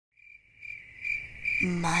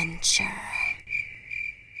Muncher.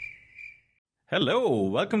 Hello,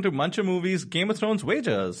 welcome to Muncher Movies Game of Thrones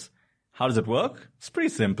Wagers. How does it work? It's pretty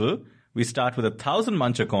simple. We start with 1,000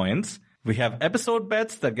 Muncher Coins. We have episode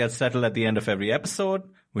bets that get settled at the end of every episode.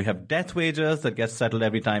 We have death wagers that get settled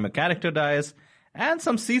every time a character dies. And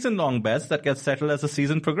some season-long bets that get settled as the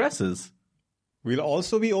season progresses. We'll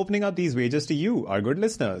also be opening up these wagers to you, our good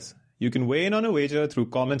listeners. You can weigh in on a wager through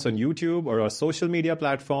comments on YouTube or our social media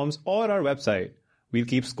platforms or our website. We'll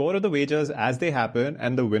keep score of the wagers as they happen,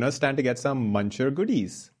 and the winners stand to get some Muncher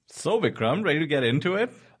goodies. So, Vikram, ready to get into it?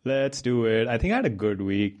 Let's do it. I think I had a good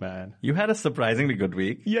week, man. You had a surprisingly good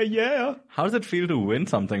week. Yeah. How does it feel to win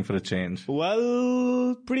something for a change?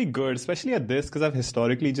 Well, pretty good, especially at this, because I've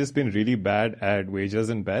historically just been really bad at wagers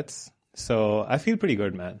and bets. So I feel pretty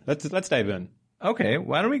good, man. Let's dive in. Okay,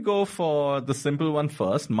 why don't we go for the simple one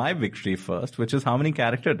first, my victory first, which is how many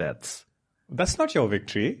character deaths? That's not your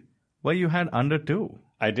victory. Well, you had under 2.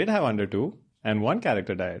 I did have under 2, and one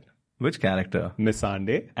character died. Which character?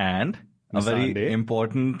 Missandei. And a very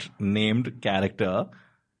important named character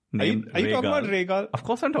named Are you talking about Rhaegal? Of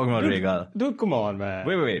course I'm talking about Rhaegal. Dude, come on, man.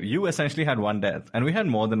 Wait. You essentially had one death, and we had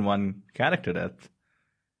more than one character death.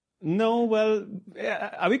 No, well,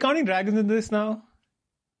 are we counting dragons in this now?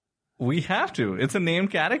 We have to. It's a named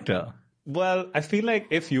character. Well, I feel like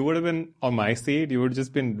if you would have been on my seat, you would have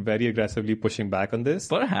just been very aggressively pushing back on this.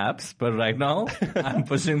 Perhaps, but right now, I'm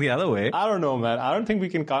pushing the other way. I don't know, man. I don't think we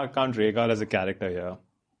can count Rhaegal as a character here.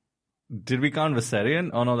 Did we count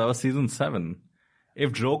Viserion? Oh no, that was season 7.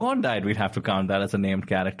 If Drogon died, we'd have to count that as a named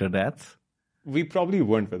character death. We probably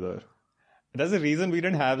wouldn't with her. That's the reason we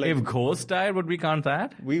didn't have If Ghost died, would we count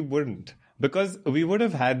that? We wouldn't. Because we would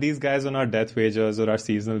have had these guys on our death wagers or our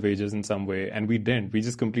seasonal wagers in some way, and we didn't. We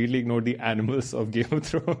just completely ignored the animals of Game of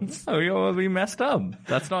Thrones. Oh, we messed up.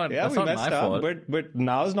 That's not my fault. But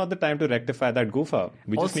now's not the time to rectify that goof up.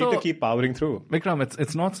 We just need to keep powering through. Vikram,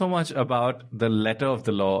 it's not so much about the letter of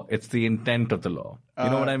the law, it's the intent of the law. You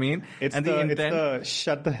know what I mean? It's the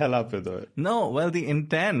shut the hell up with it. No, well, the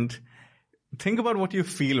intent... Think about what you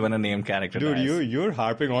feel when a named character dies. Dude, you're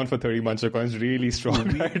harping on for 30 Muncher Coins really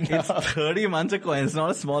strong right now. It's 30 Muncher Coins,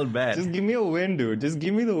 not a small bet. Just give me a win, dude. Just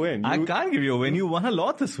give me the win. I can't give you a win. You won a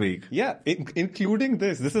lot this week. Yeah, including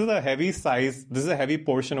this. This is a heavy size. This is a heavy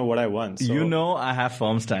portion of what I won. So. You know I have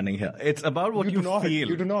firm standing here. It's about what you feel.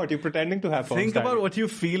 You do not. You're pretending to have firm standing. Think about what you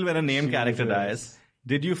feel when a named character dies.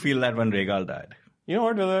 Did you feel that when Rhaegal died? You know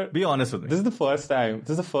what, brother? Be honest with me. This is the first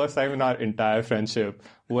time in our entire friendship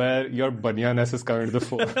where your bunyaness is coming to the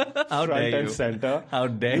fore. How front dare and you? center. How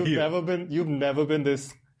dare you? You've never been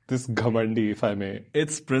this ghamandi, if I may.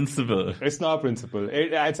 It's principle. It's not principle.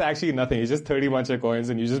 It's actually nothing. It's just 30 Muncher Coins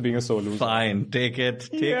and you're just being a sole loser. Fine. Take it.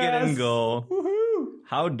 Take it and go. Woohoo!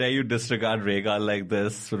 How dare you disregard Rhaegal like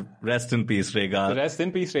this? Rest in peace, Rhaegal. Rest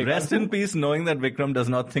in peace, Rhaegal. Rest in peace knowing that Vikram does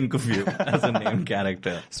not think of you as a named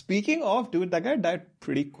character. Speaking of, dude, that guy died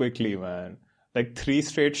pretty quickly, man. Like 3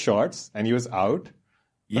 straight shots and he was out.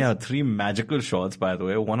 Yeah, 3 magical shots, by the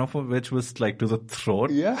way. One of which was like to the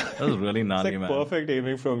throat. Yeah. That was really gnarly, it's like man. Perfect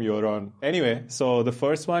aiming from Euron. Anyway, so the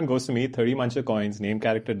first one goes to me, 30 Muncher Coins, named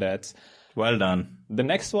character deaths. Well done. The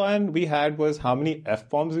next one we had was how many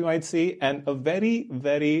F-bombs we might see. And a very,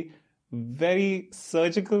 very, very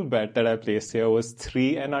surgical bet that I placed here was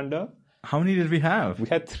 3 and under. How many did we have? We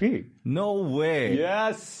had 3. No way.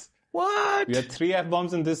 Yes. What? We had 3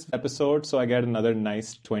 F-bombs in this episode, so I get another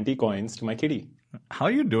nice 20 coins to my kitty. How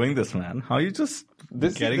are you doing this, man? How are you just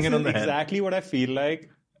getting it on the head? This is exactly what I feel like.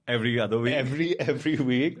 Every other week? Every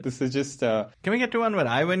week. This is just... Can we get to one where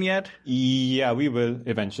I win yet? Yeah, we will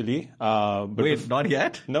eventually. Wait, not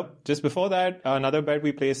yet? Nope. Just before that, another bet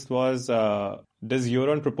we placed was, does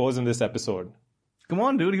Euron propose in this episode? Come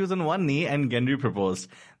on, dude. He was on one knee and Gendry proposed.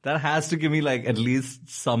 That has to give me like at least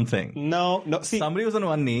something. No. See, somebody was on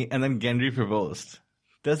one knee and then Gendry proposed.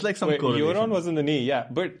 There's like some correlation. Euron was in the knee, yeah.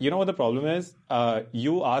 But you know what the problem is?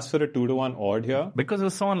 You asked for a 2-to-1 odd here. Because it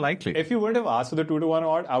was so unlikely. If you wouldn't have asked for the 2-to-1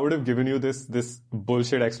 odd, I would have given you this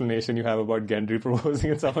bullshit explanation you have about Gendry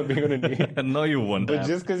proposing and someone being on a knee. No, you wouldn't But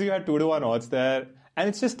just because you had 2-to-1 odds there, and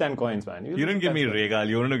it's just 10 coins, man. You didn't give me Rhaegal.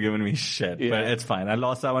 You wouldn't have given me shit. Yeah. But it's fine. I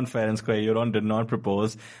lost that one fair and square. Euron did not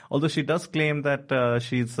propose. Although she does claim that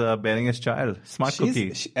she's bearing his child. Smart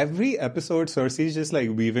cookie. Every episode, Cersei's just like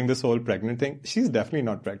weaving this whole pregnant thing. She's definitely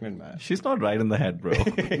not pregnant, man. She's not right in the head, bro.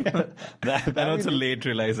 I know it's a late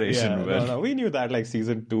realization. Yeah, no. We knew that like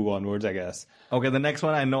season 2 onwards, I guess. Okay, the next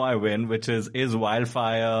one I know I win, which is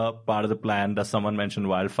Wildfire part of the plan? Does someone mention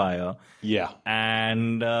Wildfire? Yeah.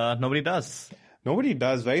 And nobody does. Nobody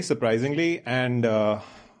does, very surprisingly. And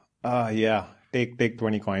yeah, Take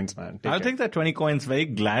 20 coins, man. I'll take that 20 coins very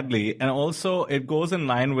gladly. And also, it goes in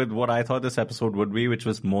line with what I thought this episode would be, which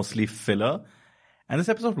was mostly filler. And this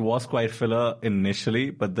episode was quite filler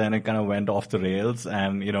initially, but then it kind of went off the rails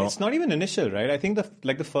and, It's not even initial, right? I think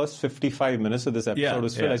the first 55 minutes of this episode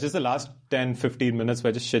was filler. Yeah. It's just the last 10, 15 minutes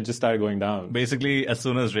where shit just started going down. Basically, as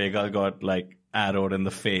soon as Rhaegal got, arrowed in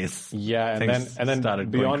the face. Yeah, and then started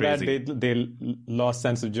beyond going that, crazy. they lost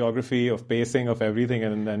sense of geography, of pacing, of everything,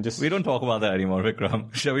 and then just... We don't talk about that anymore,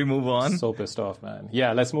 Vikram. Shall we move on? So pissed off, man.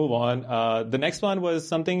 Yeah, let's move on. The next one was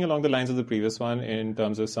something along the lines of the previous one in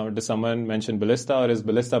terms of does someone mention Ballista or is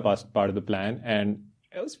Ballista part of the plan? And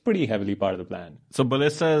it was pretty heavily part of the plan. So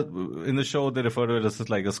Ballista, in the show, they refer to it as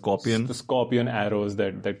like a scorpion. The scorpion arrows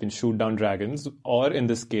that can shoot down dragons, or in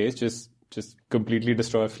this case, just completely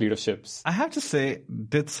destroy a fleet of ships. I have to say,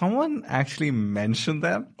 did someone actually mention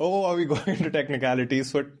them? Oh, are we going into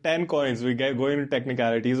technicalities? For 10 coins, we get going into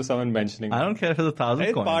technicalities of someone mentioning I them. don't care if it's 1,000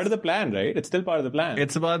 It's coins. part of the plan, right? It's still part of the plan.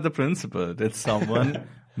 It's about the principle. Did someone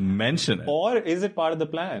mention it? Or is it part of the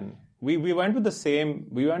plan? We went with the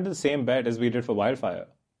same bet as we did for Wildfire.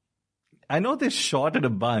 I know they shot it a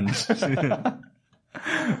bunch.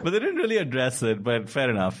 But they didn't really address it, but fair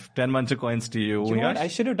enough. 10 Muncher coins to you. You know what? I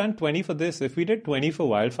should have done 20 for this. If we did 20 for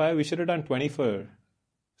Wildfire, we should have done 20 for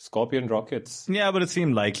Scorpion Rockets. Yeah, but it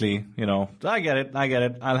seemed likely, I get it.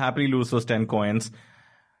 I'll happily lose those 10 coins.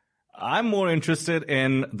 I'm more interested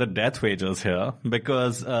in the death wagers here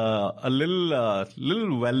because a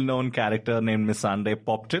little well-known character named Missandei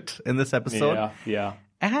popped it in this episode. Yeah.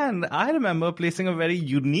 And I remember placing a very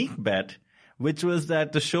unique bet, which was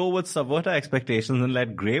that the show would subvert our expectations and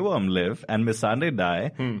let Grey Worm live and Missandei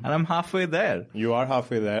die, and I'm halfway there. You are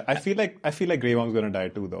halfway there. I feel like Grey Worm's going to die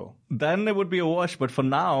too, though. Then it would be a wash, but for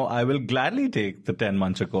now, I will gladly take the 10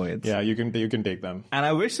 Muncher coins. Yeah, you can take them. And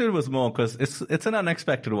I wish there was more because it's an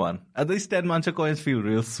unexpected one. At least 10 Muncher coins feel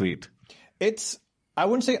real sweet. I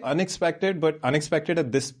wouldn't say unexpected, but unexpected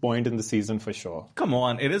at this point in the season for sure. Come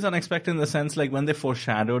on, it is unexpected in the sense when they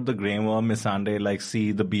foreshadowed the Grey Worm, Missandei,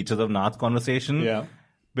 see the Beaches of Nath conversation. Yeah.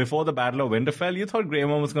 Before the Battle of Winterfell, you thought Grey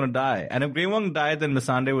Worm was going to die. And if Grey Worm died, then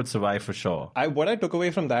Missandei would survive for sure. What I took away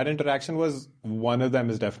from that interaction was one of them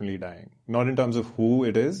is definitely dying. Not in terms of who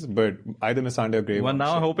it is, but either Missandei or Grey Worm. Well,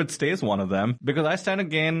 now I hope it stays one of them because I stand to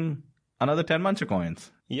gain another 10 Muncher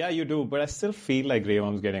coins. Yeah, you do, but I still feel like Grey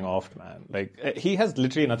Worm's getting offed, man. He has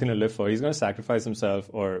literally nothing to live for. He's going to sacrifice himself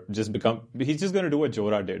or he's just going to do what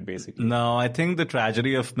Jorah did, basically. No, I think the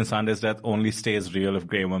tragedy of Missandei's death only stays real if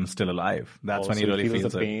Grey Worm's still alive. That's when he really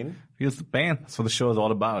feels the pain. Feels the pain. That's what the show is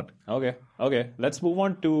all about. Okay. Let's move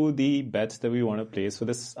on to the bets that we want to place for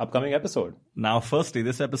this upcoming episode. Now, firstly,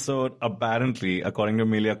 this episode, apparently, according to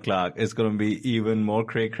Amelia Clark, is going to be even more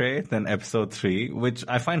cray-cray than episode 3, which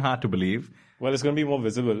I find hard to believe. Well, it's going to be more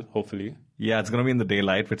visible, hopefully. Yeah, it's going to be in the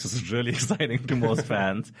daylight, which is really exciting to most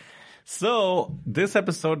fans. So, this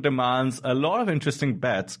episode demands a lot of interesting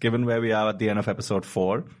bets, given where we are at the end of episode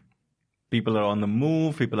 4. People are on the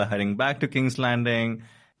move. People are heading back to King's Landing.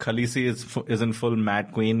 Khaleesi is in full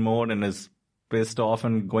Mad Queen mode and is pissed off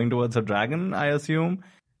and going towards her dragon, I assume.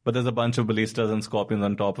 But there's a bunch of ballistas and scorpions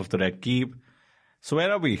on top of the Red Keep. So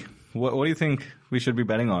where are we? What do you think we should be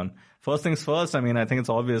betting on? First things first, I think it's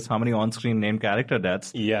obvious how many on-screen named character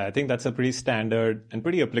deaths. Yeah, I think that's a pretty standard and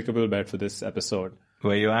pretty applicable bet for this episode.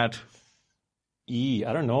 Where you at?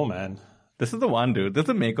 I don't know, man. This is the one, dude. This is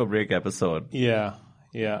a make or break episode. Yeah.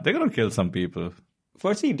 They're going to kill some people.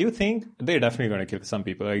 Firstly, do you think they're definitely going to kill some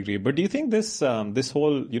people? I agree. But do you think this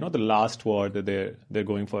whole, the last war that they're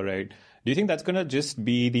going for, right? Do you think that's going to just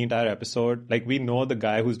be the entire episode? We know the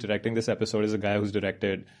guy who's directing this episode is a guy who's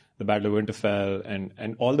directed the Battle of Winterfell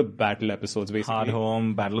and all the battle episodes, basically. Hard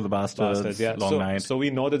Home, Battle of the Bastards, yeah. Long Night. So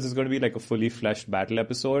we know that this is going to be a fully fleshed battle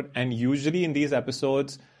episode. And usually in these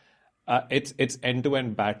episodes, it's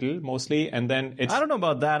end-to-end battle mostly. And then it's... I don't know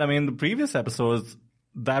about that. The previous episodes,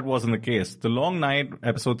 that wasn't the case. The Long Night,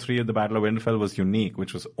 episode 3 of the Battle of Winterfell was unique,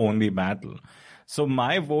 which was only battle. So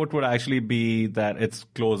my vote would actually be that it's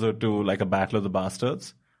closer to a Battle of the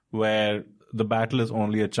Bastards, where the battle is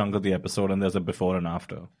only a chunk of the episode and there's a before and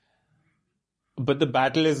after. But the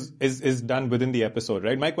battle is done within the episode,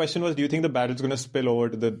 right? My question was, do you think the battle is going to spill over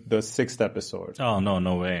to the 6th episode? Oh,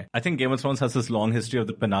 no way. I think Game of Thrones has this long history of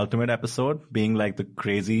the penultimate episode being the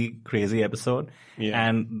crazy episode. Yeah.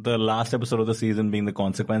 And the last episode of the season being the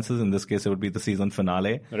consequences. In this case, it would be the season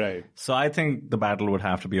finale. Right. So I think the battle would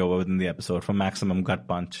have to be over within the episode for maximum gut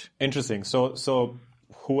punch. Interesting. So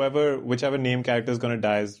whichever name character is going to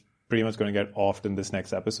die is pretty much going to get offed in this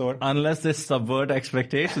next episode. Unless they subvert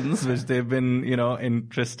expectations, which they've been,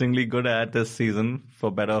 interestingly good at this season, for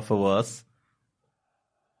better or for worse.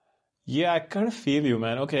 Yeah, I kind of feel you,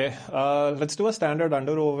 man. Okay, let's do a standard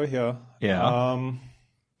under over here. Yeah.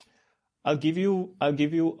 I'll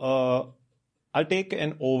take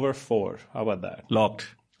an over 4. How about that? Locked.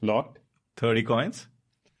 Locked? 30 coins.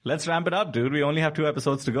 Let's ramp it up, dude. We only have 2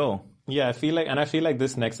 episodes to go. Yeah, I feel like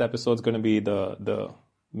this next episode's going to be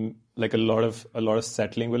like a lot of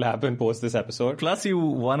settling will happen post this episode. Plus, you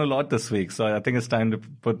won a lot this week, so I think it's time to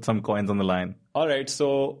put some coins on the line. All right,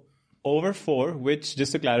 so over 4, which,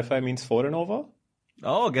 just to clarify, means 4 and over?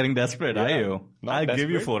 Oh, getting desperate, are you? I'll give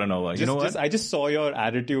you 4 and over. You know what? I just saw your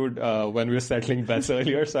attitude when we were settling bets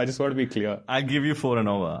earlier, so I just want to be clear. I'll give you 4 and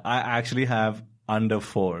over. I actually have under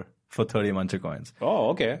 4 for 30 Muncher coins. Oh,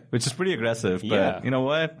 okay. Which is pretty aggressive, but you know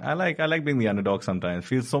what? I like being the underdog sometimes. It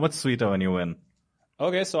feels so much sweeter when you win.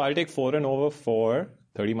 Okay, so I'll take 4 and over for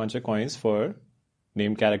 30 Muncher coins for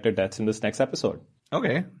named character deaths in this next episode.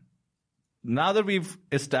 Okay. Now that we've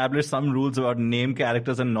established some rules about named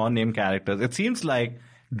characters and non-named characters, it seems like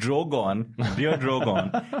Drogon, dear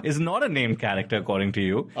Drogon, is not a named character according to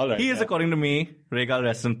you. All right, he is according to me. Rhaegal,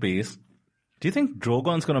 rest in peace. Do you think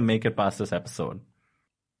Drogon's going to make it past this episode?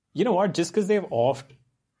 You know what? Just because they've offed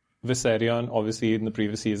Viserion, obviously, in the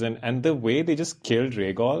previous season, and the way they just killed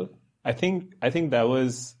Rhaegal, I think that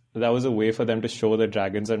was a way for them to show that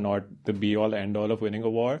dragons are not the be-all, end-all of winning a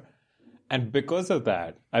war. And because of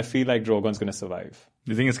that, I feel like Drogon's going to survive.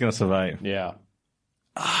 You think it's going to survive? Yeah.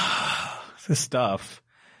 This is tough.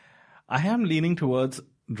 I am leaning towards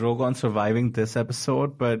Drogon surviving this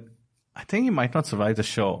episode, but I think he might not survive the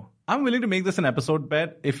show. I'm willing to make this an episode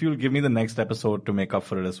bet if you'll give me the next episode to make up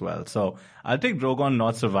for it as well. So I'll take Drogon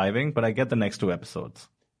not surviving, but I get the next 2 episodes.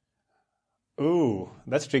 Ooh,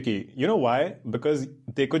 that's tricky. You know why? Because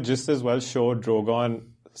they could just as well show Drogon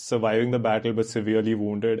surviving the battle but severely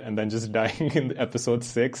wounded and then just dying in episode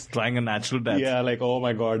 6. Trying a natural death. Yeah, like, oh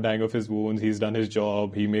my god, dying of his wounds, he's done his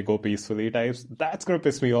job, he may go peacefully types. That's going to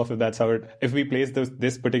piss me off if we place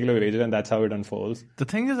this particular wager and that's how it unfolds. The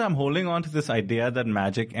thing is, I'm holding on to this idea that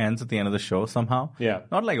magic ends at the end of the show somehow. Yeah.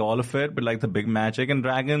 Not like all of it, but like the big magic and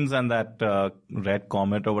dragons and that red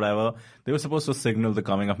comet or whatever. They were supposed to signal the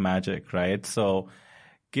coming of magic, right? So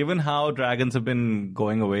given how dragons have been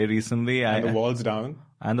going away recently, and the wall's down.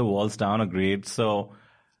 And the wall's down, agreed. So,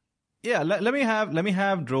 yeah, let me have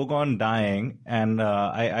Drogon dying, and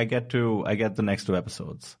I get the next 2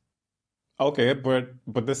 episodes. Okay, but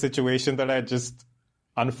the situation that I just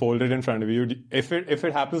unfolded in front of you, if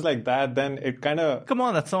it happens like that, then it kind of... Come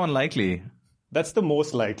on, that's so unlikely. That's the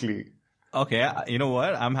most likely. Okay, you know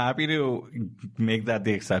what? I'm happy to make that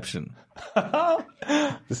the exception.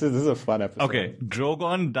 This is a fun episode. Okay,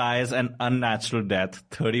 Drogon dies an unnatural death.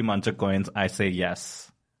 30 Muncher coins. I say yes.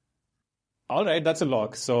 All right, that's a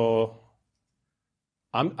lock. So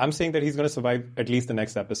I'm saying that he's going to survive at least the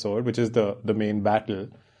next episode, which is the main battle.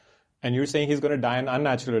 And you're saying he's going to die an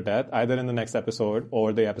unnatural death either in the next episode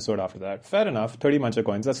or the episode after that. Fair enough. 30 Muncher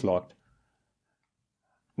coins. That's locked.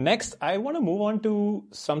 Next, I want to move on to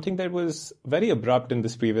something that was very abrupt in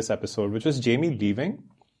this previous episode, which was Jaime leaving.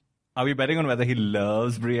 Are we betting on whether he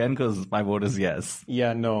loves Brienne? Because my vote is yes.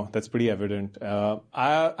 Yeah, no, that's pretty evident.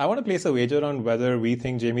 I want to place a wager on whether we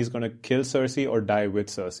think Jaime's going to kill Cersei or die with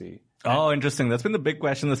Cersei. Oh, interesting. That's been the big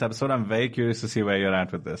question this episode. I'm very curious to see where you're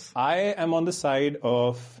at with this. I am on the side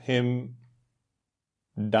of him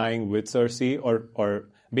dying with Cersei, or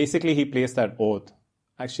basically he placed that oath.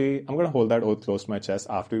 Actually, I'm going to hold that oath close to my chest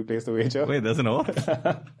after we place the wager. Wait, there's an oath?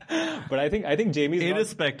 But I think Jaime's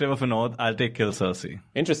irrespective of an oath, I'll take kill Cersei.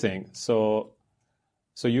 Interesting. So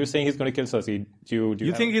you're saying he's going to kill Cersei. Do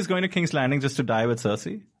you think he's going to King's Landing just to die with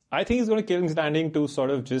Cersei? I think he's going to King's Landing to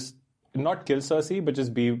sort of just not kill Cersei, but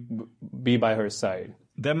just be by her side.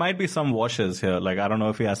 There might be some washes here. Like, I don't know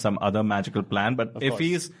if he has some other magical plan, but if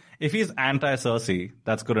he's anti-Cersei,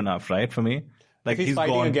 that's good enough, right, for me? Like, he's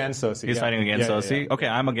fighting against Cersei. He's fighting against Cersei? Yeah. Okay,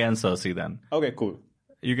 I'm against Cersei then. Okay, cool.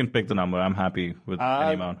 You can pick the number. I'm happy with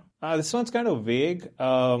any amount. This one's kind of vague.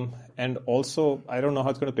 And also, I don't know how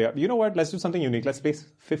it's going to play out. You know what? Let's do something unique. Let's place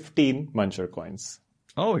 15 Muncher coins.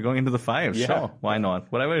 Oh, we're going into the 5. Yeah. Sure. Why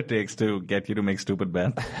not? Whatever it takes to get you to make stupid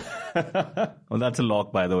bets. Well, that's a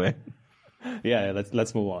lock, by the way. Yeah,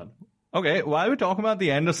 let's move on. Okay, while we talk about the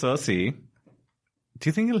end of Cersei, do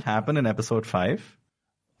you think it'll happen in episode 5?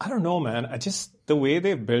 I don't know, man. The way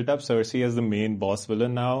they've built up Cersei as the main boss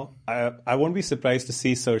villain now, I won't be surprised to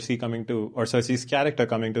see Cersei's character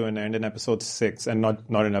coming to an end in episode 6 and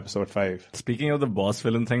not in episode 5. Speaking of the boss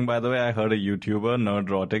villain thing, by the way, I heard a YouTuber,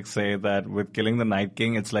 Nerdrotic, say that with killing the Night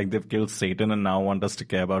King, it's like they've killed Satan and now want us to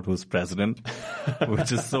care about who's president,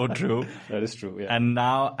 which is so true. That is true, yeah. And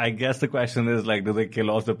now I guess the question is, like, do they kill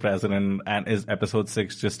off the president, and is episode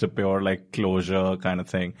 6 just a pure, like, closure kind of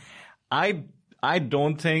thing? I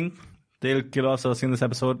don't think they'll kill off Cersei in this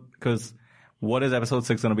episode because what is episode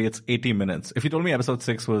 6 going to be? It's 80 minutes. If you told me episode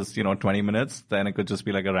 6 was, 20 minutes, then it could just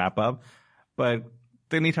be like a wrap up. But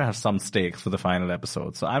they need to have some stakes for the final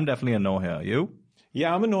episode. So I'm definitely a no here. You?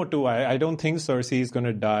 Yeah, I'm a no too. I don't think Cersei is going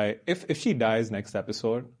to die. If she dies next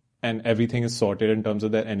episode and everything is sorted in terms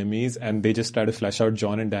of their enemies and they just try to flesh out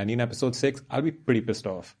Jon and Dany in episode 6, I'll be pretty pissed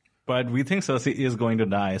off. But we think Cersei is going to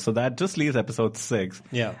die. So that just leaves episode 6.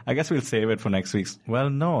 Yeah. I guess we'll save it for next week's. Well,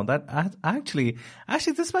 no, that actually,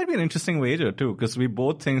 this might be an interesting wager too, because we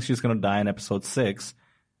both think she's going to die in episode 6.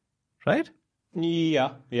 Right?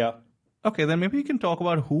 Yeah. Okay, then maybe we can talk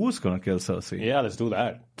about who's going to kill Cersei. Yeah, let's do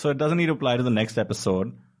that. So it doesn't need to apply to the next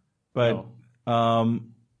episode. But who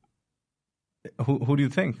do you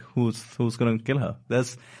think? Who's going to kill her?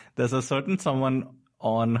 There's a certain someone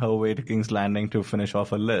on her way to King's Landing to finish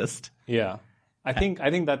off a list. Yeah. I think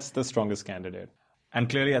that's the strongest candidate. And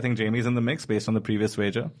clearly I think Jaime's in the mix based on the previous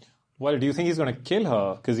wager. Well, do you think he's going to kill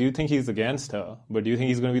her? Because you think he's against her. But do you think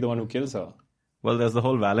he's going to be the one who kills her? Well, there's the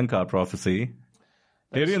whole Valonqar prophecy.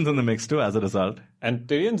 Tyrion's in the mix too as a result. And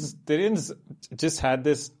Tyrion's just had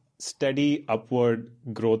this steady upward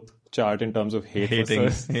growth chart in terms of hating. For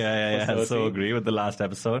Cersei. Yeah. I so agree with the last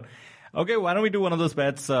episode. Okay, why don't we do one of those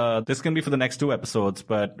bets? This can be for the next 2 episodes,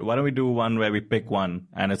 but why don't we do one where we pick one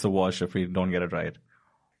and it's a wash if we don't get it right?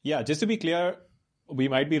 Yeah, just to be clear, we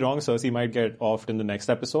might be wrong. Cersei might get offed in the next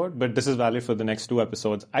episode, but this is valid for the next 2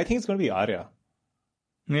 episodes. I think it's going to be Arya.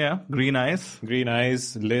 Yeah, green eyes. Green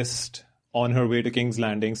eyes, list, on her way to King's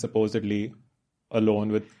Landing, supposedly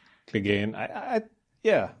alone with Clegane. I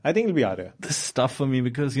think it'll be Arya. This is tough for me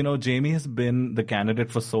because, Jaime has been the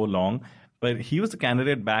candidate for so long, but he was the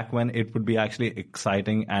candidate back when it would be actually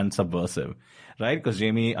exciting and subversive, right? Because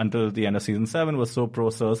Jaime, until the end of season 7, was so pro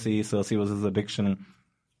Cersei. Cersei was his addiction.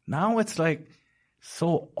 Now it's like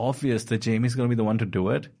so obvious that Jaime's going to be the one to do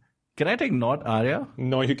it. Can I take not Arya?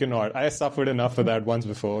 No, you cannot. I suffered enough for that once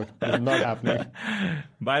before. It's not happening.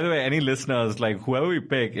 By the way, any listeners, whoever we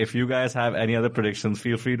pick, if you guys have any other predictions,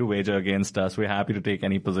 feel free to wager against us. We're happy to take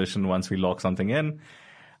any position once we lock something in.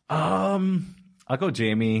 I'll go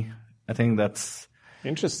Jaime. I think that's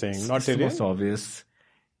interesting. Not the most obvious.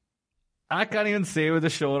 I can't even say with the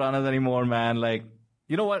showrunners anymore, man.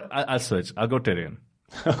 You know what? I'll switch. I'll go Tyrion.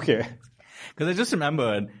 Okay. Because I just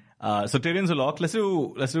remembered. So Tyrion's a lock. Let's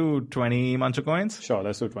do 20 Muncher Coins. Sure,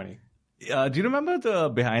 let's do 20. Do you remember the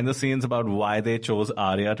behind the scenes about why they chose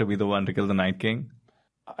Arya to be the one to kill the Night King?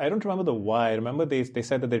 I don't remember the why. I remember they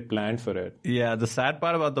said that they planned for it. Yeah, the sad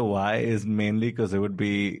part about the why is mainly because it would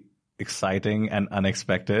be exciting and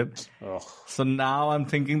unexpected. Ugh. So now I'm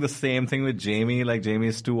thinking the same thing with Jaime. Jaime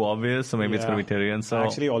is too obvious, so maybe it's going to be Tyrion. So I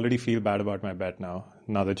actually already feel bad about my bet now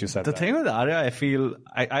that you said that. The thing with Arya, I feel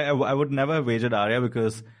I would never have wagered Arya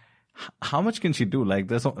because how much can she do?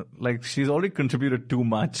 She's already contributed too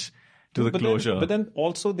much to the closure. But then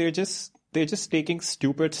also they're just taking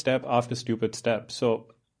stupid step after stupid step. So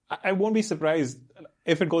I won't be surprised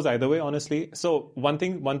if it goes either way, honestly. So one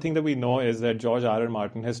thing that we know is that George R.R.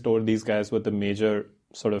 Martin has told these guys what the major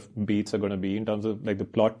sort of beats are going to be in terms of the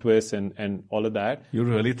plot twists and all of that. You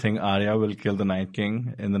really think Arya will kill the Night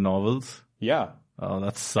King in the novels? Yeah. Oh,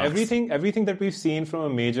 that sucks. Everything that we've seen from a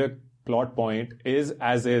major plot point is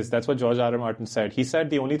as is. That's what George R.R. Martin said. He said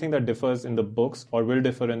the only thing that differs in the books or will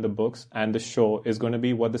differ in the books and the show is going to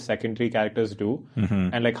be what the secondary characters do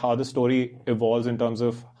and how the story evolves in terms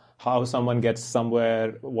of how someone gets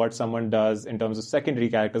somewhere, what someone does in terms of secondary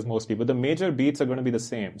characters mostly. But the major beats are going to be the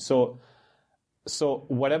same. So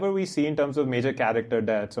whatever we see in terms of major character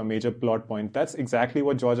deaths or major plot point, that's exactly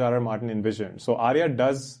what George R.R. Martin envisioned. So Arya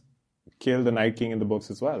does kill the Night King in the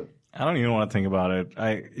books as well. I don't even want to think about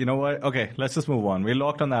it. You know what? Okay, let's just move on. We're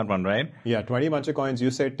locked on that one, right? Yeah, 20 Muncher Coins.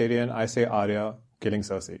 You say Tyrion, I say Arya killing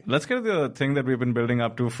Cersei. Let's get to the thing that we've been building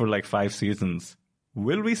up to for 5 seasons.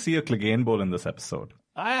 Will we see a Clegane Bowl in this episode?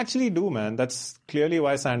 I actually do, man. That's clearly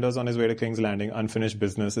why Sandor's on his way to King's Landing. Unfinished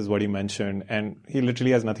business is what he mentioned, and he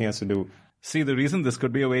literally has nothing else to do. See, the reason this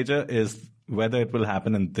could be a wager is whether it will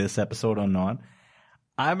happen in this episode or not.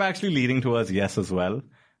 I'm actually leaning towards yes as well.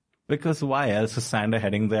 Because why else is Sandor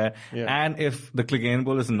heading there? Yeah. And if the Clegane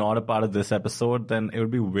Bowl is not a part of this episode, then it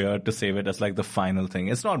would be weird to save it as the final thing.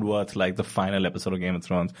 It's not worth the final episode of Game of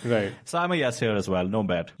Thrones. Right. So I'm a yes here as well. No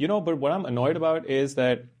bet. But what I'm annoyed about is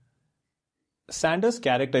that Sandor's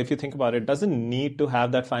character, if you think about it, doesn't need to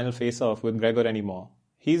have that final face-off with Gregor anymore.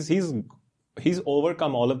 He's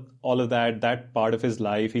overcome all of that part of his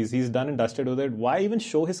life. He's done and dusted with it. Why even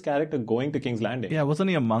show his character going to King's Landing? Yeah, wasn't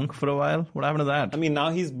he a monk for a while? What happened to that? I mean,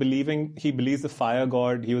 now he believes the fire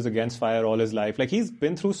god. He was against fire all his life. He's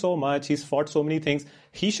been through so much. He's fought so many things.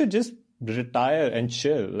 He should just retire and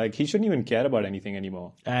chill. Like, he shouldn't even care about anything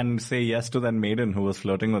anymore. And say yes to that maiden who was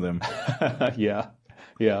flirting with him.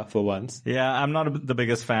 Yeah, for once. Yeah, I'm not the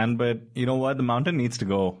biggest fan, but you know what? The mountain needs to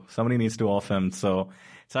go. Somebody needs to off him. So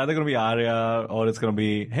it's either going to be Arya or it's going to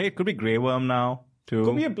be, hey, it could be Grey Worm now, too.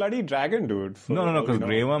 Could be a bloody dragon, dude. No, because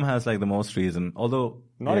Grey Worm has like the most reason. Although...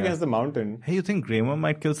 Not against the mountain. Hey, you think Grey Worm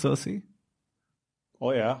might kill Cersei?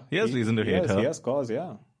 Oh, yeah. He has reason to hate her. He has cause,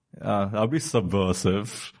 yeah. That'll be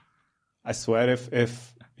subversive. I swear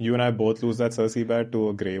if you and I both lose that Cersei bet to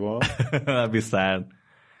a Grey Worm. That'd be sad.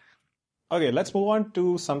 Okay, let's move on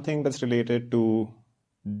to something that's related to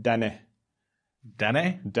Dane.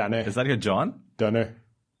 Dane? Is that your John? Dane.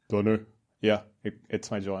 Yeah, it's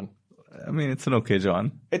my John. I mean, it's an okay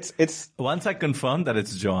John. It's Once I confirm that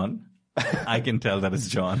it's John, I can tell that it's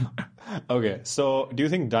John. Okay, so do you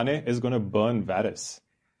think Dane is going to burn Varys?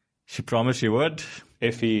 She promised she would.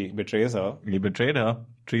 If he betrays her. He betrayed her.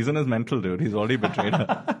 Treason is mental, dude. He's already betrayed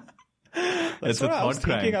her. It's a thought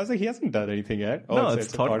crime. I was like, he hasn't done anything yet. No, it's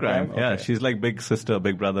thought crime. Yeah, Okay. she's like big sister,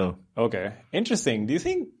 big brother. Okay, interesting. Do you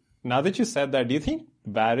think, now that you said that, do you think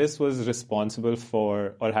Varys was responsible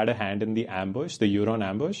for or had a hand in the ambush, the Euron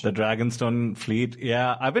ambush? The Dragonstone fleet.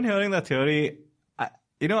 Yeah, I've been hearing that theory.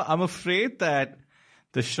 I'm afraid that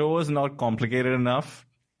the show is not complicated enough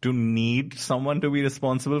to need someone to be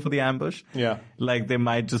responsible for the ambush. Yeah. Like, they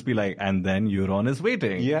might just be like, and then Euron is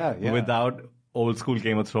waiting. Yeah. Without old school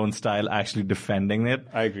Game of Thrones style actually defending it.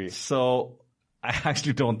 I agree. So I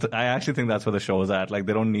actually think that's where the show is at. Like,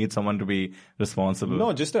 they don't need someone to be responsible.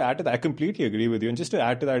 No, just to add to that, I completely agree with you. And just to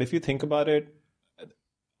add to that, if you think about it,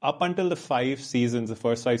 up until the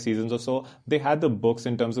first 5 seasons or so, they had the books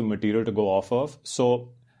in terms of material to go off of.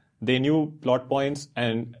 So they knew plot points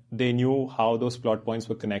and they knew how those plot points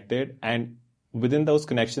were connected. And within those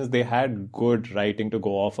connections, they had good writing to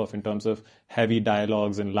go off of in terms of heavy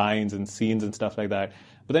dialogues and lines and scenes and stuff like that.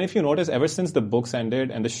 But then if you notice, ever since the books ended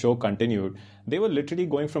and the show continued, they were literally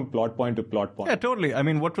going from plot point to plot point. Yeah, totally. I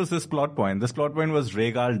mean, what was this plot point? This plot point was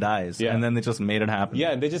Rhaegal dies, and then they just made it happen.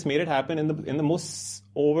 Yeah, they just made it happen in the most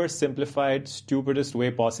oversimplified, stupidest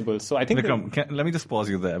way possible. So I think... Vikram, let me just pause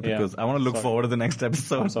you there because I want to look forward to the next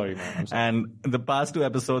episode. I'm sorry, man. And the past 2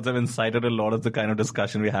 episodes have incited a lot of the kind of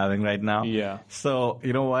discussion we're having right now. Yeah. So,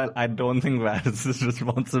 you know what? I don't think Varys is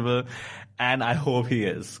responsible. And I hope he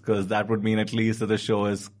is, because that would mean at least that the show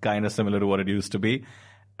is kind of similar to what it used to be.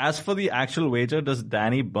 As for the actual wager, does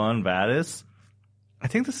Dany burn Varys? I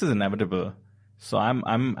think this is inevitable. So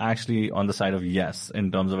I'm actually on the side of yes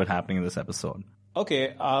in terms of it happening in this episode.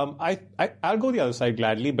 Okay, I'll go the other side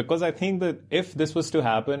gladly, because I think that if this was to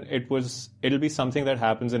happen, it'll be something that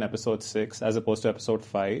happens in episode 6 as opposed to episode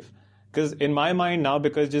 5. Because in my mind now,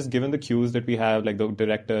 because just given the cues that we have, like the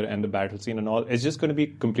director and the battle scene and all, it's just going to be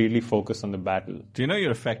completely focused on the battle. Do you know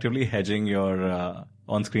you're effectively hedging your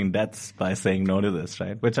on-screen deaths by saying no to this,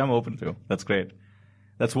 right? Which I'm open to. That's great.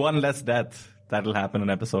 That's one less death that'll happen in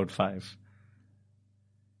episode 5.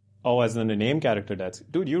 Oh, as in the name character deaths.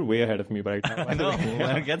 Dude, you're way ahead of me right now. I know.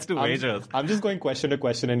 When it gets to wagers. I'm just going question to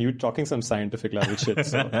question and you talking some scientific level shit.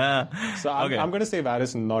 So I'm going to say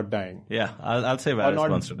Varys not dying. Yeah, I'll say Varys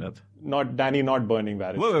burns to death. Not Dany not burning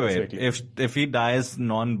Varys. Wait. If he dies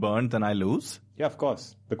non-burnt, then I lose? Yeah, of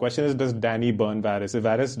course. The question is, does Dany burn Varys? If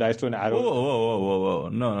Varys dies to an arrow... Whoa.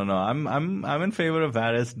 No. I'm in favor of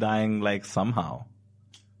Varys dying, like, somehow.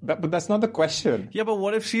 But that's not the question. Yeah, but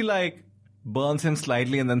what if she, like, burns him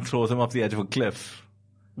slightly and then throws him off the edge of a cliff?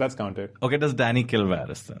 That's counted. Okay, does Dany kill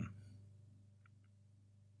Varys then?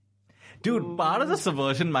 Dude, part of the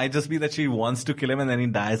subversion might just be that she wants to kill him and then he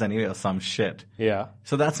dies anyway or some shit. Yeah.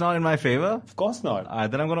 So that's not in my favor? Of course not.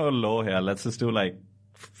 Then I'm going to go low here. Let's just do like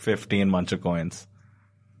 15 Muncher Coins.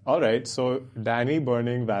 All right, so Dany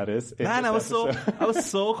burning Varys. Man, I was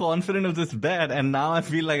so confident of this bet, and now I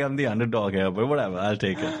feel like I'm the underdog here. But whatever, I'll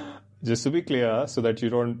take it. Just to be clear, so that you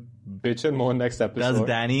don't bitch and moan next episode. Does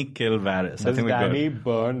Dany kill Varys? Does Dany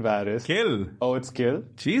burn Varys? Kill. Oh, it's kill?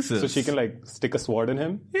 Jesus. So she can like stick a sword in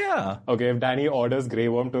him? Yeah. Okay, if Dany orders Grey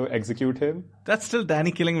Worm to execute him? That's still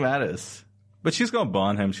Dany killing Varys. But she's going to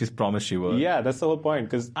burn him. She's promised she would. Yeah, that's the whole point.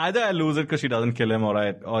 Cause either I lose it because she doesn't kill him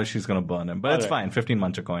or she's going to burn him. But it's fine. 15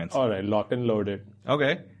 Muncher Coins. All right, locked and loaded.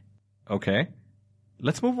 Okay.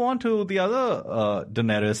 Let's move on to the other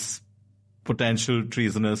Daenerys potential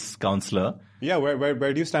treasonous counselor. Yeah,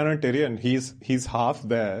 where do you stand on Tyrion? He's half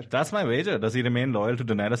there. That's my wager. Does he remain loyal to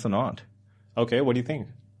Daenerys or not? Okay, what do you think?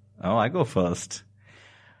 Oh, I go first.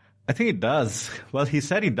 I think he does. Well, he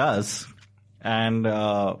said he does. And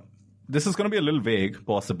this is going to be a little vague,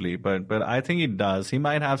 possibly, but I think he does. He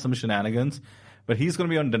might have some shenanigans, but he's going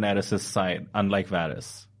to be on Daenerys' side, unlike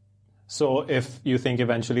Varys. So if you think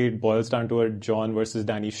eventually it boils down to a Jon versus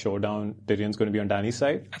Dany showdown, Tyrion's going to be on Dany's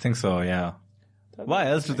side? I think so, yeah. Why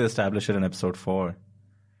else did they establish it in episode 4?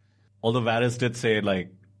 Although Varys did say,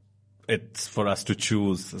 like, it's for us to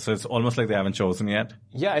choose. So it's almost like they haven't chosen yet.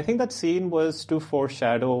 Yeah, I think that scene was to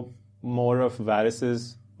foreshadow more of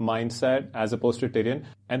Varys's mindset as opposed to Tyrion.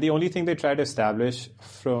 And the only thing they tried to establish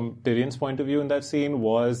from Tyrion's point of view in that scene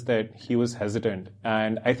was that he was hesitant.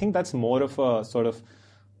 And I think that's more of a sort of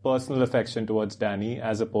personal affection towards Dany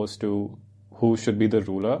as opposed to who should be the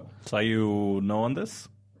ruler. So are you no on this?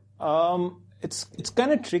 It's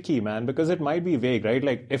kind of tricky, man, because it might be vague, right?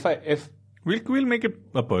 Like if We'll make it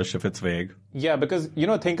a push if it's vague. yeah, because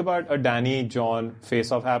think about a Dany Jon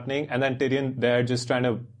face-off happening, and then Tyrion there just trying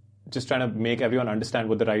to make everyone understand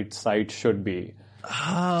what the right side should be.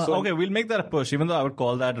 Okay, we'll make that a push, even though I would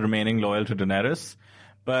call that remaining loyal to Daenerys.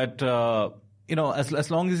 But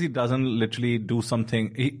as long as he doesn't literally do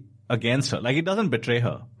something against her, like he doesn't betray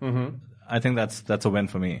her, I think that's a win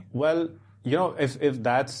for me. Well, if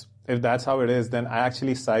that's how it is, then I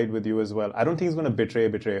actually side with you as well. I don't think he's going to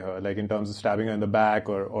betray her, like in terms of stabbing her in the back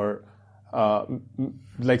or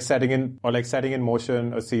setting in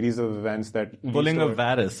motion a series of events that Pulling a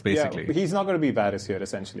Varys, basically. Yeah, he's not going to be Varys here,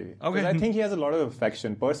 essentially. Okay. I think he has a lot of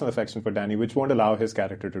personal affection for Dany, which won't allow his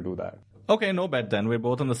character to do that. Okay, no bet then. We're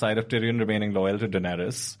both on the side of Tyrion remaining loyal to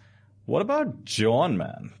Daenerys. What about Jon,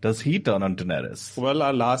 man? Does he turn on Daenerys? Well,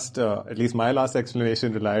 at least my last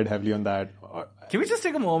explanation relied heavily on that. Can we just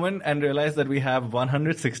take a moment and realize that we have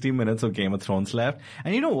 160 minutes of Game of Thrones left?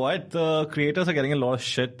 And you know what? The creators are getting a lot of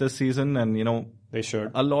shit this season, and They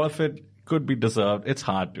should. a lot of it could be deserved. It's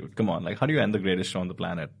hard, dude. Come on. Like, how do you end the greatest show on the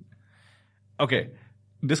planet? Okay.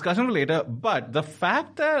 Discussion for later. But the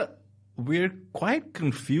fact that we're quite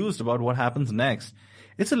confused about what happens next,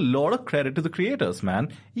 it's a lot of credit to the creators, man.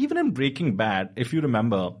 Even in Breaking Bad, if you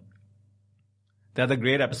remember, they had the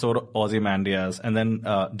great episode of Ozymandias, and then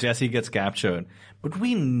Jesse gets captured. But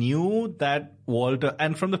we knew that Walter,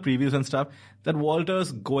 and from the previews and stuff, that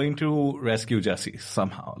Walter's going to rescue Jesse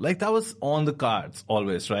somehow. Like, that was on the cards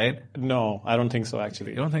always, right? No, I don't think so,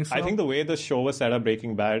 actually. You don't think so? I think the way the show was set up,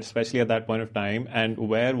 Breaking Bad, especially at that point of time, and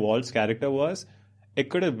where Walt's character was,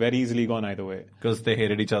 it could have very easily gone either way. Because they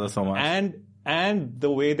hated each other so much. And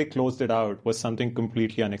the way they closed it out was something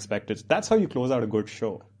completely unexpected. That's how you close out a good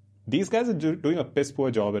show. These guys are doing a piss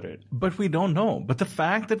poor job at it. But we don't know. But the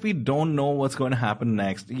fact that we don't know what's going to happen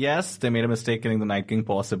next, yes, they made a mistake killing the Night King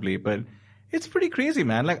possibly, but it's pretty crazy,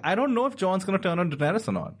 man. Like, I don't know if Jon's going to turn on Daenerys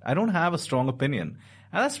or not. I don't have a strong opinion.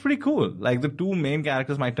 And that's pretty cool. Like, the two main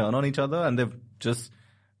characters might turn on each other, and they've just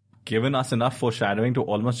given us enough foreshadowing to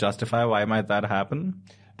almost justify why might that happen.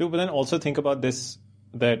 Dude, but then also think about this,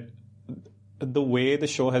 that the way the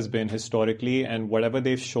show has been historically and whatever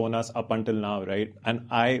they've shown us up until now, right? And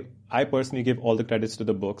I personally give all the credits to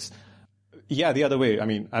the books. Yeah, the other way. I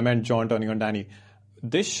mean, I meant Jon turning on Dany.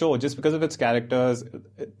 This show, just because of its characters,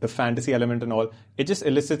 the fantasy element and all, it just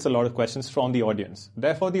elicits a lot of questions from the audience.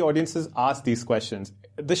 Therefore, the audiences ask these questions.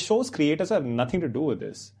 The show's creators have nothing to do with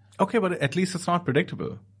this. Okay, but at least it's not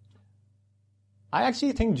predictable. I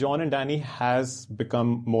actually think Jon and Dany has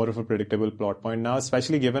become more of a predictable plot point now,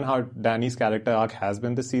 especially given how Dany's character arc has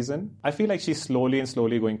been this season. I feel like she's slowly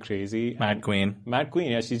going crazy. Mad Queen,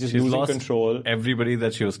 yeah, she's losing lost control. Everybody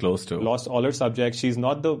that she was close to. Lost all her subjects. She's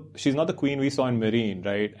not the queen we saw in Meereen,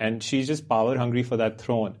 right? And she's just power hungry for that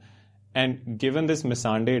throne. And given this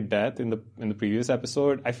Missandei death in the previous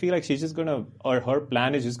episode, I feel like her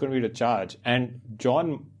plan is just gonna be to charge. And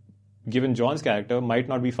Jon, given Jon's character, might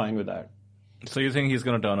not be fine with that. So you think he's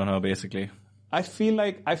going to turn on her, basically? I feel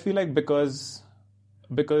like because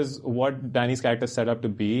what Dany's character set up to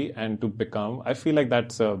be and to become, I feel like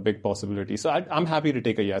that's a big possibility. So I'm happy to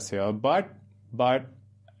take a yes here, but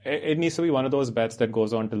it needs to be one of those bets that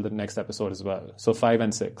goes on till the next episode as well. So 5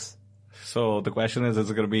 and 6. So the question is it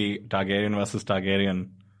going to be Targaryen versus Targaryen?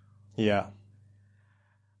 Yeah.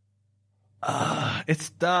 It's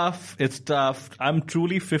tough. I'm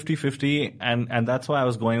truly 50-50, and that's why I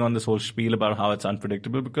was going on this whole spiel about how it's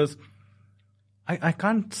unpredictable, because I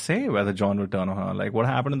can't say whether Jon will turn on her. Like, what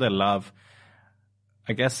happened in their love?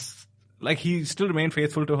 I guess, like, he still remained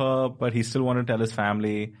faithful to her, but he still wanted to tell his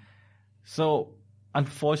family. So,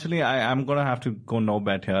 unfortunately, I'm going to have to go no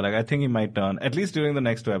bet here. Like, I think he might turn, at least during the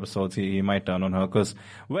next 2 episodes, he might turn on her, because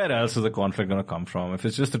where else is the conflict going to come from if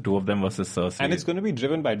it's just the two of them versus Cersei? And it's going to be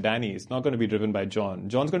driven by Dany. It's not going to be driven by Jon.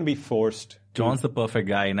 Jon's going to be forced. Jon's the perfect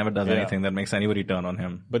guy. He never does anything that makes anybody turn on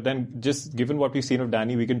him. But then, just given what we've seen of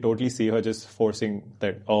Dany, we can totally see her just forcing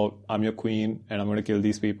that, oh, I'm your queen, and I'm going to kill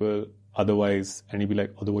these people. Otherwise, and he'd be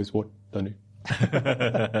like, otherwise what, Dany?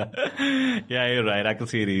 Yeah, you're right. I can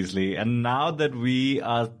see it easily. And now that we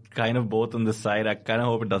are kind of both on the side, I kind of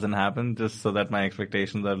hope it doesn't happen just so that my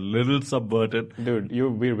expectations are a little subverted. Dude,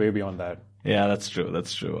 we're way beyond that. Yeah, that's true.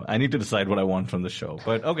 That's true. I need to decide what I want from the show.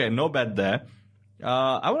 But okay, no bet there.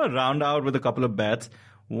 I want to round out with a couple of bets.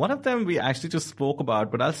 One of them we actually just spoke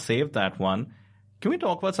about, but I'll save that one. Can we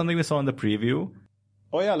talk about something we saw in the preview?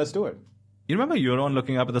 Oh yeah, let's do it. You remember Euron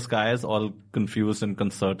looking up at the skies, all confused and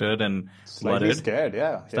concerted and Slightly worried? scared,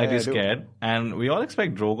 yeah. Slightly I do. scared. And we all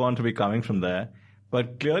expect Drogon to be coming from there.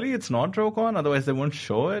 But clearly it's not Drogon, otherwise they won't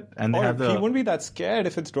show it. And they Or have the... he wouldn't be that scared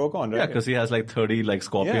if it's Drogon, right? Yeah, because he has like 30 like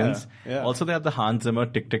scorpions. Yeah. Also, they have the Hans Zimmer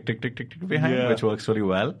tick, tick, tick, tick, tick, tick behind, Yeah. which works really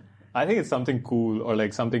well. I think it's something cool or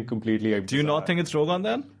like something completely. Do you not think it's Drogon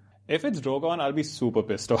then? If it's Drogon, I'll be super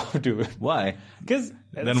pissed off, dude. Why? Because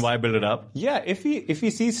Then why build it up? Yeah, if he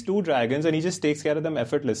sees two dragons and he just takes care of them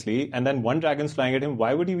effortlessly, and then one dragon's flying at him,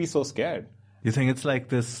 why would he be so scared? You think it's like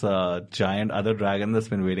this giant other dragon that's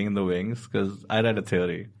been waiting in the wings? Because I read a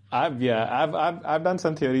theory. I've done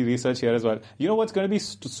some theory research here as well. You know what's going to be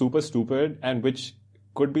super stupid and which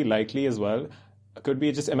could be likely as well? Could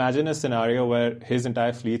be just imagine a scenario where his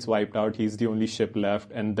entire fleet's wiped out, he's the only ship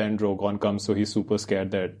left, and then Drogon comes, so he's super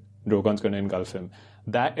scared that Drogon's going to engulf him.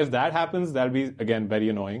 That if that happens, that'll be again very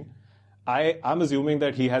annoying. I'm assuming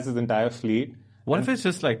that he has his entire fleet. What if it's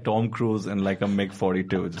just like Tom Cruise in like a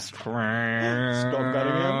MiG-42? Just Stop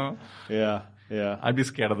cutting him. Yeah. I'd be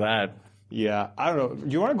scared of that. Yeah, I don't know.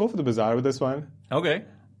 You want to go for the bizarre with this one? Okay.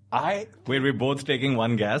 Wait, we're both taking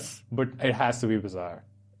one guess? But it has to be bizarre.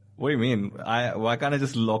 What do you mean? Why can't I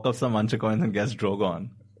just lock up some Muncher coins and guess Drogon?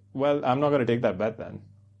 Well, I'm not going to take that bet then.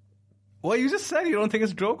 Well, you just said you don't think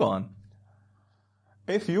it's Drogon.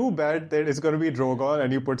 If you bet that it's going to be Drogon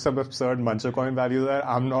and you put some absurd Muncher coin value there,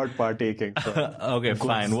 I'm not partaking. So. Okay,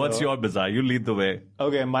 fine. Sir. What's your bizarre? You lead the way.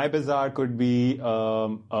 Okay, my bizarre could be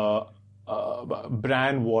Bran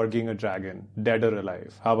warging a dragon, dead or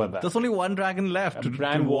alive. How about that? There's only one dragon left.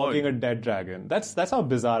 Bran warging a dead dragon. That's how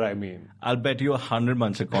bizarre I mean. I'll bet you 100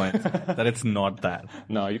 Muncher coins that it's not that.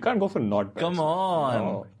 No, you can't go for not bets. Come on.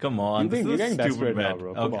 No. Come on. You're getting This is a desperate stupid now, bet.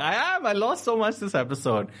 bro. Okay. I am. I lost so much this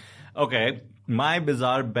episode. Okay. My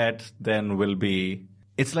bizarre bet then will be,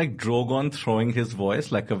 it's like Drogon throwing his voice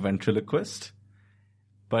like a ventriloquist,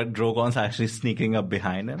 but Drogon's actually sneaking up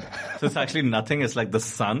behind him. So it's actually nothing. It's like the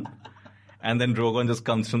sun. And then Drogon just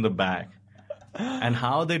comes from the back. And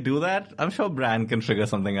how they do that, I'm sure Bran can figure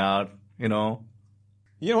something out, you know.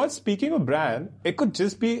 You know what? Speaking of Bran, it could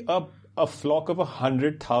just be a flock of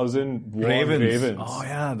 100,000 ravens. Oh,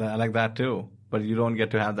 yeah. I like that too. But you don't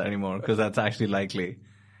get to have that anymore because that's actually likely.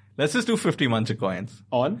 Let's just do 50 Muncher coins.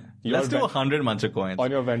 Let's do 100 Muncher coins.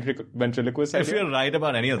 On your ventriloquist If idea? you're right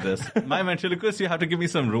about any of this. My ventriloquist, you have to give me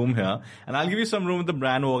some room here. And I'll give you some room with the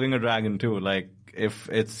Bran walking a dragon too. Like, if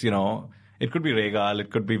it's, you know, it could be Rhaegal,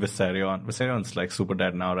 it could be Viserion. Viserion's like super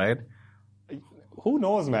dead now, right? Who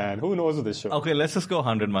knows, man? Who knows with this show? Okay, let's just go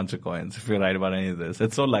 100 Muncher coins if you're right about any of this.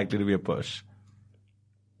 It's so likely to be a push.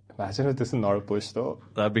 Imagine if this is not a push, though.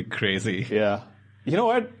 That'd be crazy. Yeah. You know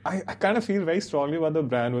what? I kind of feel very strongly about the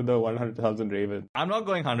Bran with the 100,000 ravens. I'm not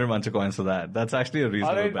going 100 Muncher coins for that. That's actually a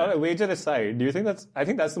reasonable bet. All right, wager aside, do you think I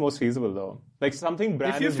think that's the most feasible, though. Like something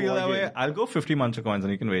Bran If you is feel that warging, way, I'll go 50 Muncher coins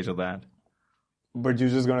and you can wager that. But you're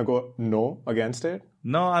just going to go no against it?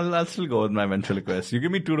 No, I'll still go with my ventriloquist. You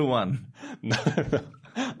give me 2-1. No.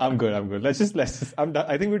 I'm good. Let's just. I'm done.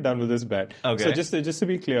 I think we're done with this bet. Okay. So just to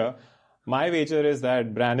be clear, my wager is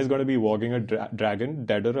that Bran is going to be walking a dragon,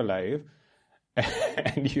 dead or alive,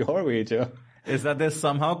 and your wager is that they're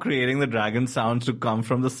somehow creating the dragon sounds to come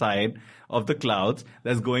from the side of the clouds.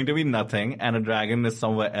 There's going to be nothing, and a dragon is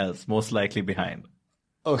somewhere else, most likely behind.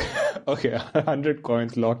 Okay, 100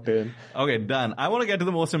 coins locked in. Okay, done. I want to get to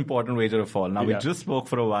the most important wager of all. Now, we just spoke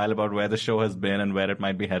for a while about where the show has been and where it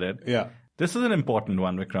might be headed. Yeah. This is an important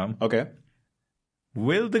one, Vikram. Okay.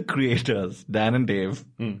 Will the creators, Dan and Dave,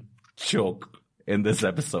 choke in this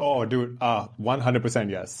episode? Oh, dude.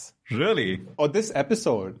 100% yes. Really? Oh, this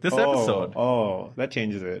episode. Oh, that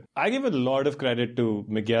changes it. I give a lot of credit to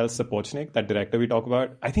Miguel Sapochnik, that director we talk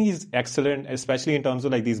about. I think he's excellent, especially in terms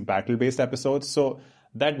of like these battle-based episodes. So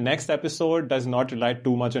that next episode does not rely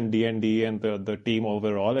too much on D&D and the team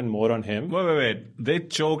overall and more on him. Wait. They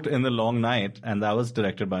choked in The Long Night, and that was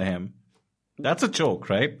directed by him. That's a choke,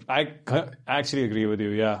 right? I actually agree with you.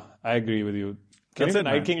 Yeah, I agree with you. Killing the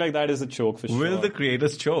Night King like that is a choke for sure. Will the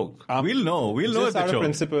creators choke? We'll know. We'll know if Just they out of choke.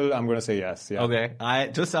 principle, I'm going to say yes. Yeah. Okay.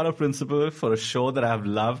 Just out of principle, for a show that I've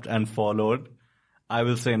loved and followed, I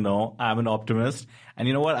will say no. I'm an optimist. And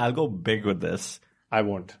you know what? I'll go big with this. I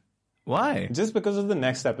won't. Why? Just because of the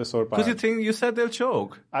next episode part. Because you said they'll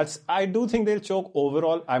choke. I do think they'll choke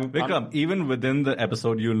overall. Vikram, even within the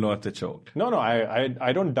episode, you'll know if they choked. No,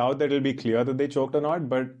 I don't doubt that it'll be clear that they choked or not,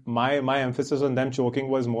 but my emphasis on them choking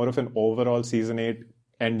was more of an overall season 8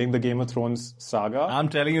 ending the Game of Thrones saga. I'm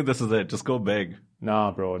telling you, this is it. Just go big.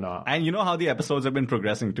 Nah, bro, nah. And you know how the episodes have been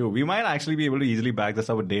progressing too. We might actually be able to easily back this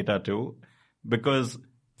up with data too, because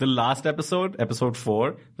the last episode, episode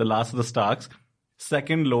 4, The Last of the Starks,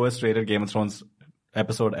 second lowest rated Game of Thrones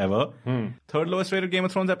episode ever. Third lowest rated Game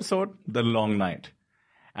of Thrones episode, The Long Night.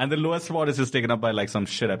 And the lowest spot is just taken up by like some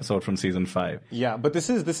shit episode from season 5. Yeah, but this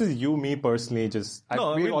is you, me personally.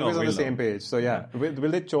 We're always on the same page. So yeah,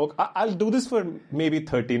 will they choke? I'll do this for maybe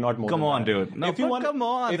 30, not more. Come on, that. dude. No, if you want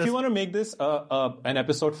to make this an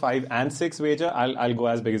episode 5 and 6 wager, I'll go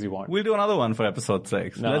as big as you want. We'll do another one for episode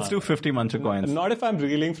 6. Nah. Let's do 50 Muncher Coins. Not if I'm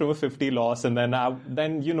reeling from a 50 loss, and then I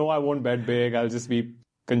won't bet big. I'll just be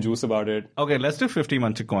conjuice about it. Okay, let's do 50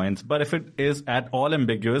 Muncher Coins. But if it is at all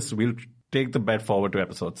ambiguous, we'll take the bet forward to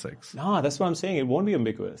episode 6. No, that's what I'm saying. It won't be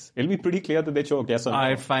ambiguous. It'll be pretty clear that they choke, yes or no.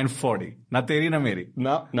 I find 40. Na teri na meri.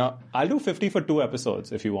 No. I'll do 50 for 2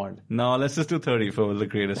 episodes if you want. No, let's just do 30 for the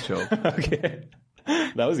greatest choke. Okay.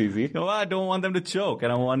 That was easy. No, I don't want them to choke,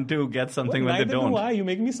 and I want to get something when they don't. Why? You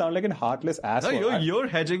make me sound like a heartless asshole. No, you're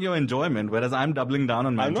hedging your enjoyment, whereas I'm doubling down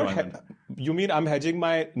on my enjoyment. You mean I'm hedging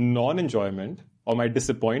my non-enjoyment? Or my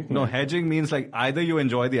disappointment? No, hedging means like either you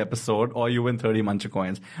enjoy the episode or you win 30 Muncher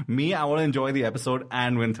Coins. Me, I want to enjoy the episode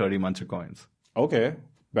and win 30 Muncher Coins. Okay.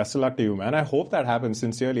 Best of luck to you, man. I hope that happens,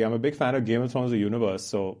 sincerely. I'm a big fan of Game of Thrones, the universe,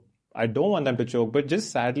 so I don't want them to choke. But just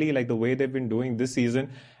sadly, like the way they've been doing this season,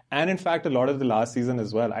 and in fact, a lot of the last season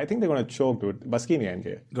as well, I think they're going to choke, dude. Baski nahi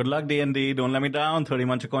aayenge. Good luck, D&D. Don't let me down. 30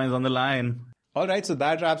 Muncher Coins on the line. All right, so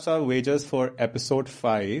that wraps our wagers for episode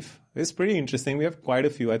 5. It's pretty interesting. We have quite a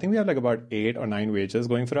few. I think we have like about 8 or 9 wagers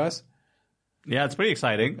going for us. Yeah, it's pretty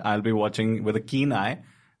exciting. I'll be watching with a keen eye,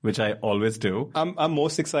 which I always do. I'm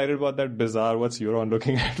most excited about that bizarre what's Euron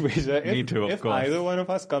looking at wager. Me too, of course. If either one of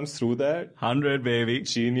us comes through that... 100, baby.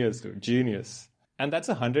 Genius, dude. Genius. And that's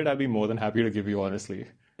 100 I'll be more than happy to give you, honestly.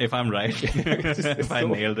 If I'm right. If I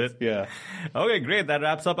nailed it. Yeah. Okay, great. That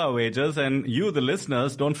wraps up our wagers. And you, the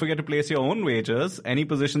listeners, don't forget to place your own wagers. Any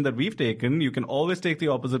position that we've taken, you can always take the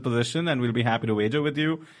opposite position and we'll be happy to wager with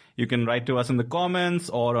you. You can write to us in the comments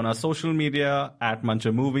or on our social media at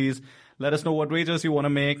Muncher Movies. Let us know what wagers you want to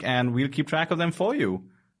make and we'll keep track of them for you.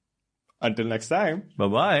 Until next time.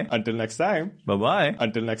 Bye-bye. Until next time. Bye-bye.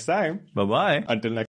 Until next time. Bye-bye. Until next